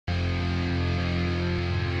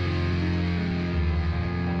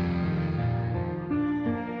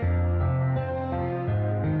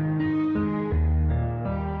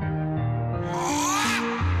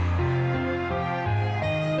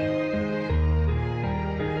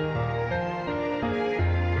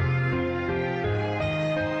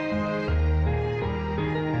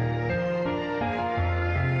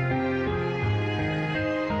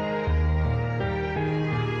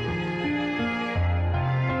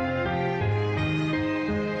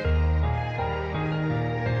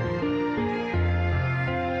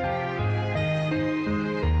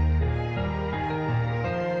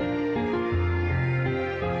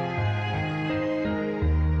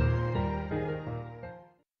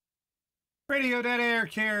Radio Dead Air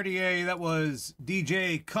KRDA. That was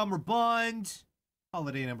DJ Cummerbund,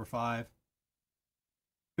 holiday number 5.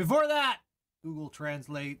 Before that, Google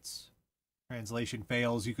Translates. Translation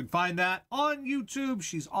fails. You can find that on YouTube.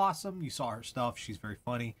 She's awesome. You saw her stuff. She's very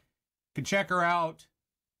funny. You can check her out.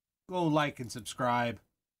 Go like and subscribe.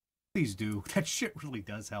 Please do. That shit really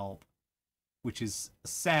does help. Which is a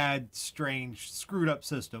sad, strange, screwed up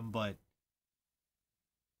system, but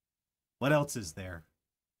what else is there?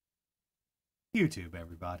 YouTube,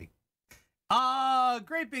 everybody.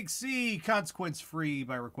 Great Big C, Consequence Free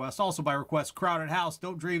by request. Also by request, Crowded House,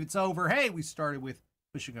 Don't Dream It's Over. Hey, we started with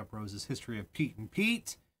Pushing Up Roses, History of Pete and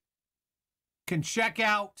Pete. Can check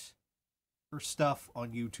out her stuff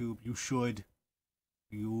on YouTube. You should.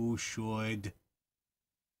 You should.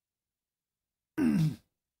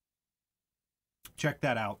 Check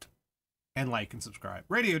that out. And like and subscribe.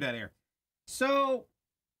 Radio Dead Air. So,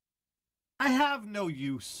 I have no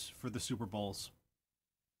use for the Super Bowls.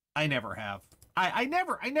 I never have. I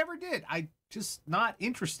never did. I just not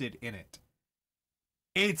interested in it.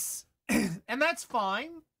 It's, and that's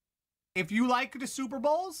fine. If you like the Super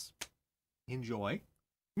Bowls, enjoy.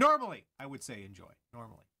 Normally, I would say enjoy.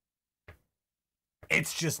 Normally.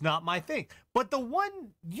 It's just not my thing. But the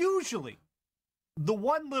one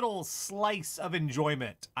little slice of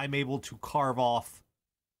enjoyment I'm able to carve off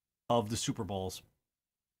of the Super Bowls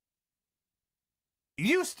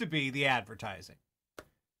used to be the advertising.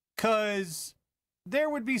 Because there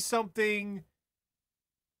would be something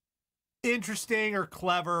interesting or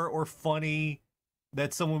clever or funny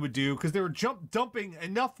that someone would do because they were dumping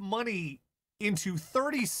enough money into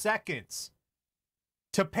 30 seconds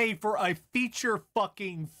to pay for a feature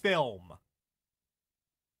fucking film.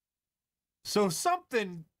 So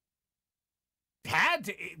something had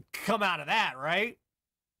to come out of that, right?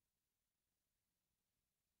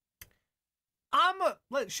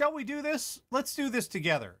 Shall we do this? Let's do this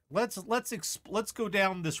together. Let's go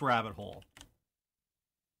down this rabbit hole.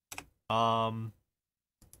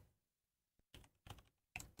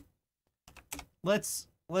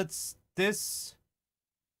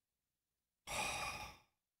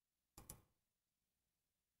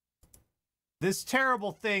 This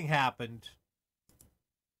terrible thing happened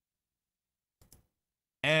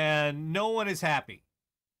and no one is happy.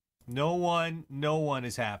 No one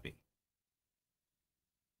is happy.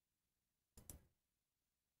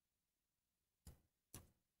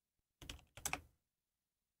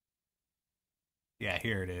 Yeah,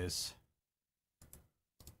 here it is.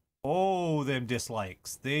 Oh, them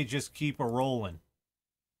dislikes. They just keep a rolling.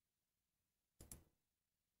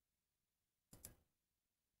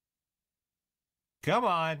 Come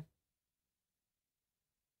on.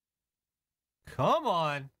 Come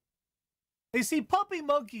on. They see Puppy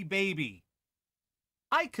Monkey Baby.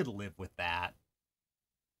 I could live with that.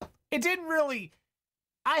 It didn't really...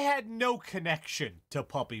 I had no connection to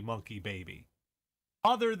Puppy Monkey Baby.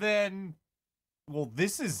 Other than... Well,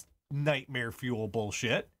 this is nightmare fuel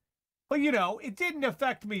bullshit. But, you know, it didn't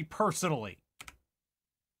affect me personally.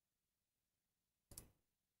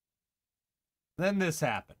 Then this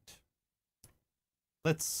happened.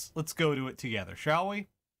 Let's go to it together, shall we?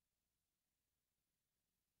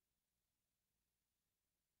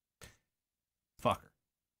 Fucker.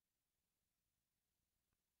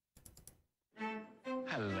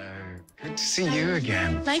 Hello. Good to see you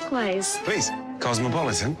again. Likewise. Please,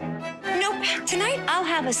 Cosmopolitan. Nope. Tonight I'll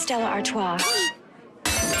have a Stella Artois.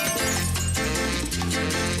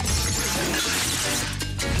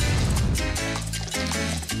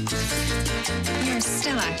 You're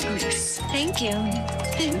Stella, please. Thank you.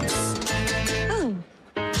 Thanks. Oh.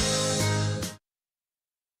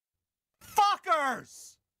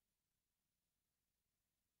 Fuckers!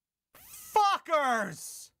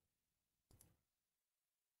 Fuckers!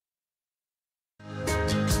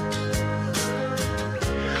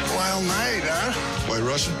 Wild night, huh? White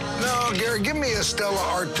Russian? No, Gary, give me a Stella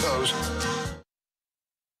Artois.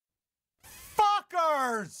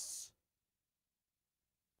 Fuckers!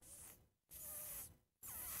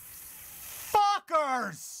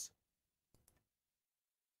 Fuckers!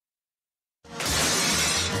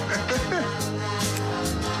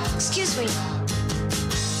 Excuse me.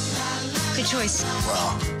 Good choice.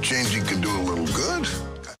 Well, changing could do a little good.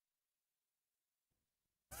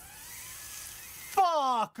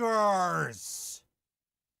 Fuckers!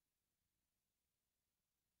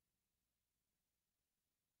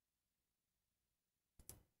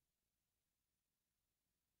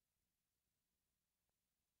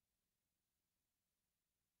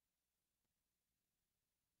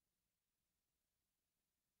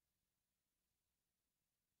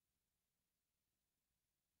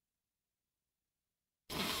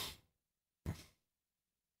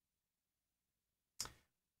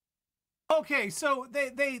 Okay, so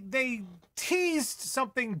they teased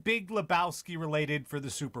something Big Lebowski related for the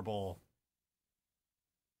Super Bowl.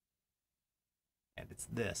 And it's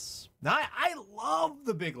this. Now, I love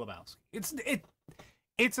the Big Lebowski.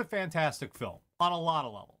 It's a fantastic film on a lot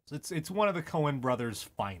of levels. It's one of the Coen brothers'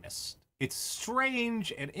 finest. It's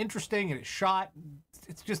strange and interesting, and it's shot.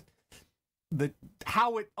 It's just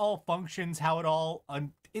how it all functions, how it all.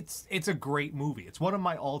 It's a great movie. It's one of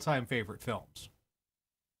my all-time favorite films.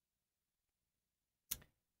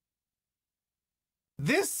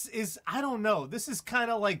 This is, I don't know. This is kind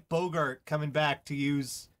of like Bogart coming back to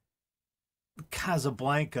use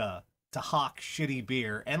Casablanca to hawk shitty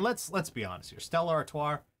beer. And let's be honest here. Stella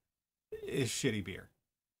Artois is shitty beer.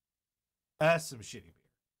 That's some shitty beer.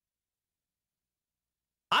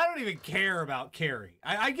 I don't even care about Carrie.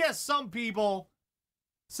 I guess some people,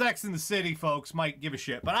 Sex in the City folks, might give a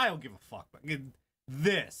shit, but I don't give a fuck.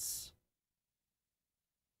 This.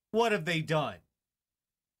 What have they done?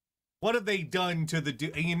 What have they done to the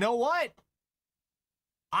dude? And you know what?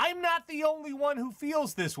 I'm not the only one who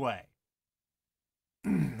feels this way.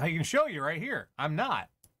 I can show you right here. I'm not.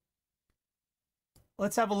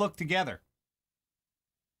 Let's have a look together.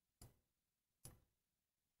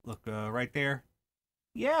 Look right there.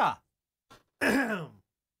 Yeah. I'm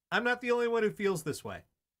not the only one who feels this way.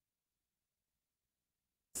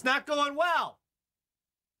 It's not going well.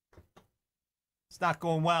 It's not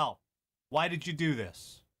going well. Why did you do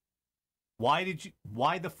this? Why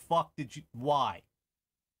the fuck did you, why?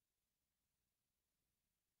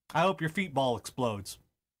 I hope your feet ball explodes.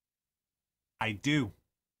 I do.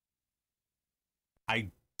 I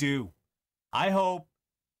do. I hope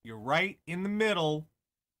you're right in the middle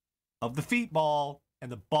of the feet ball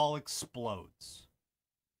and the ball explodes.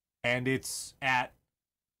 And it's at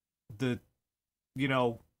the,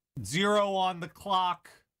 0 on the clock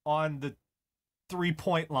on the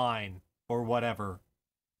 3-point line or whatever.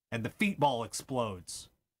 And the feet ball explodes.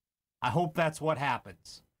 I hope that's what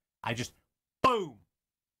happens. I just, boom.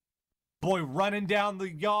 Boy running down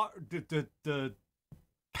the yard, the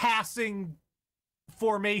passing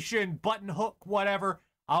formation, button hook, whatever.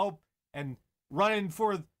 I hope, and running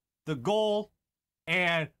for the goal,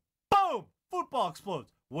 and boom, football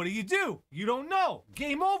explodes. What do? You don't know.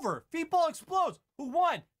 Game over. Feet ball explodes. Who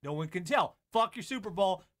won? No one can tell. Fuck your Super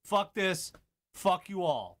Bowl. Fuck this. Fuck you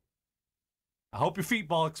all. I hope your feet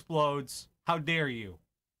ball explodes. How dare you?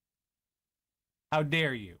 How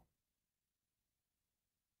dare you?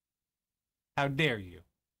 How dare you?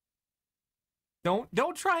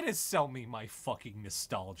 Don't try to sell me my fucking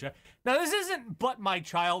nostalgia. Now, this isn't but my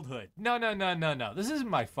childhood. No. This isn't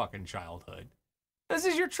my fucking childhood. This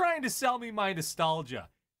is, you're trying to sell me my nostalgia.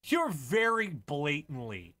 You're very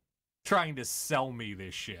blatantly trying to sell me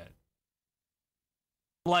this shit.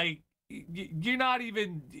 Like, you're not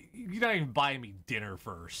even buying me dinner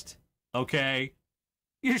first, okay?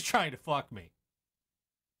 You're just trying to fuck me.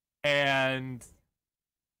 And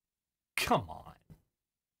come on.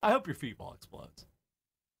 I hope your feet ball explodes.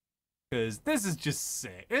 Because this is just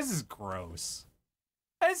sick. This is gross.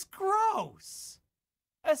 It's gross.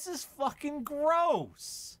 This is fucking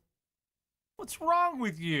gross. What's wrong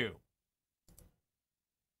with you?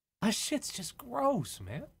 That shit's just gross,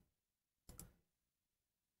 man.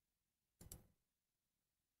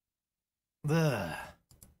 Ugh.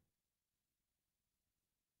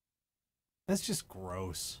 That's just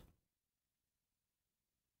gross.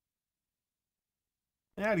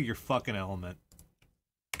 Get out of your fucking element.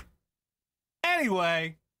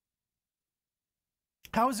 Anyway,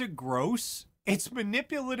 how is it gross? It's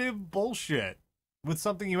manipulative bullshit with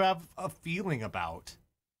something you have a feeling about.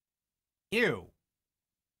 Ew.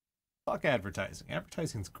 Fuck advertising.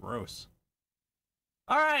 Advertising's gross.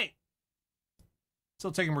 All right.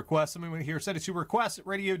 Still taking requests. Somebody here, send it to requests at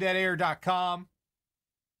radiodeadair.com.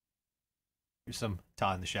 Here's some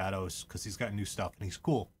Todd in the Shadows, because he's got new stuff and he's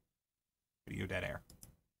cool. Radio Dead Air.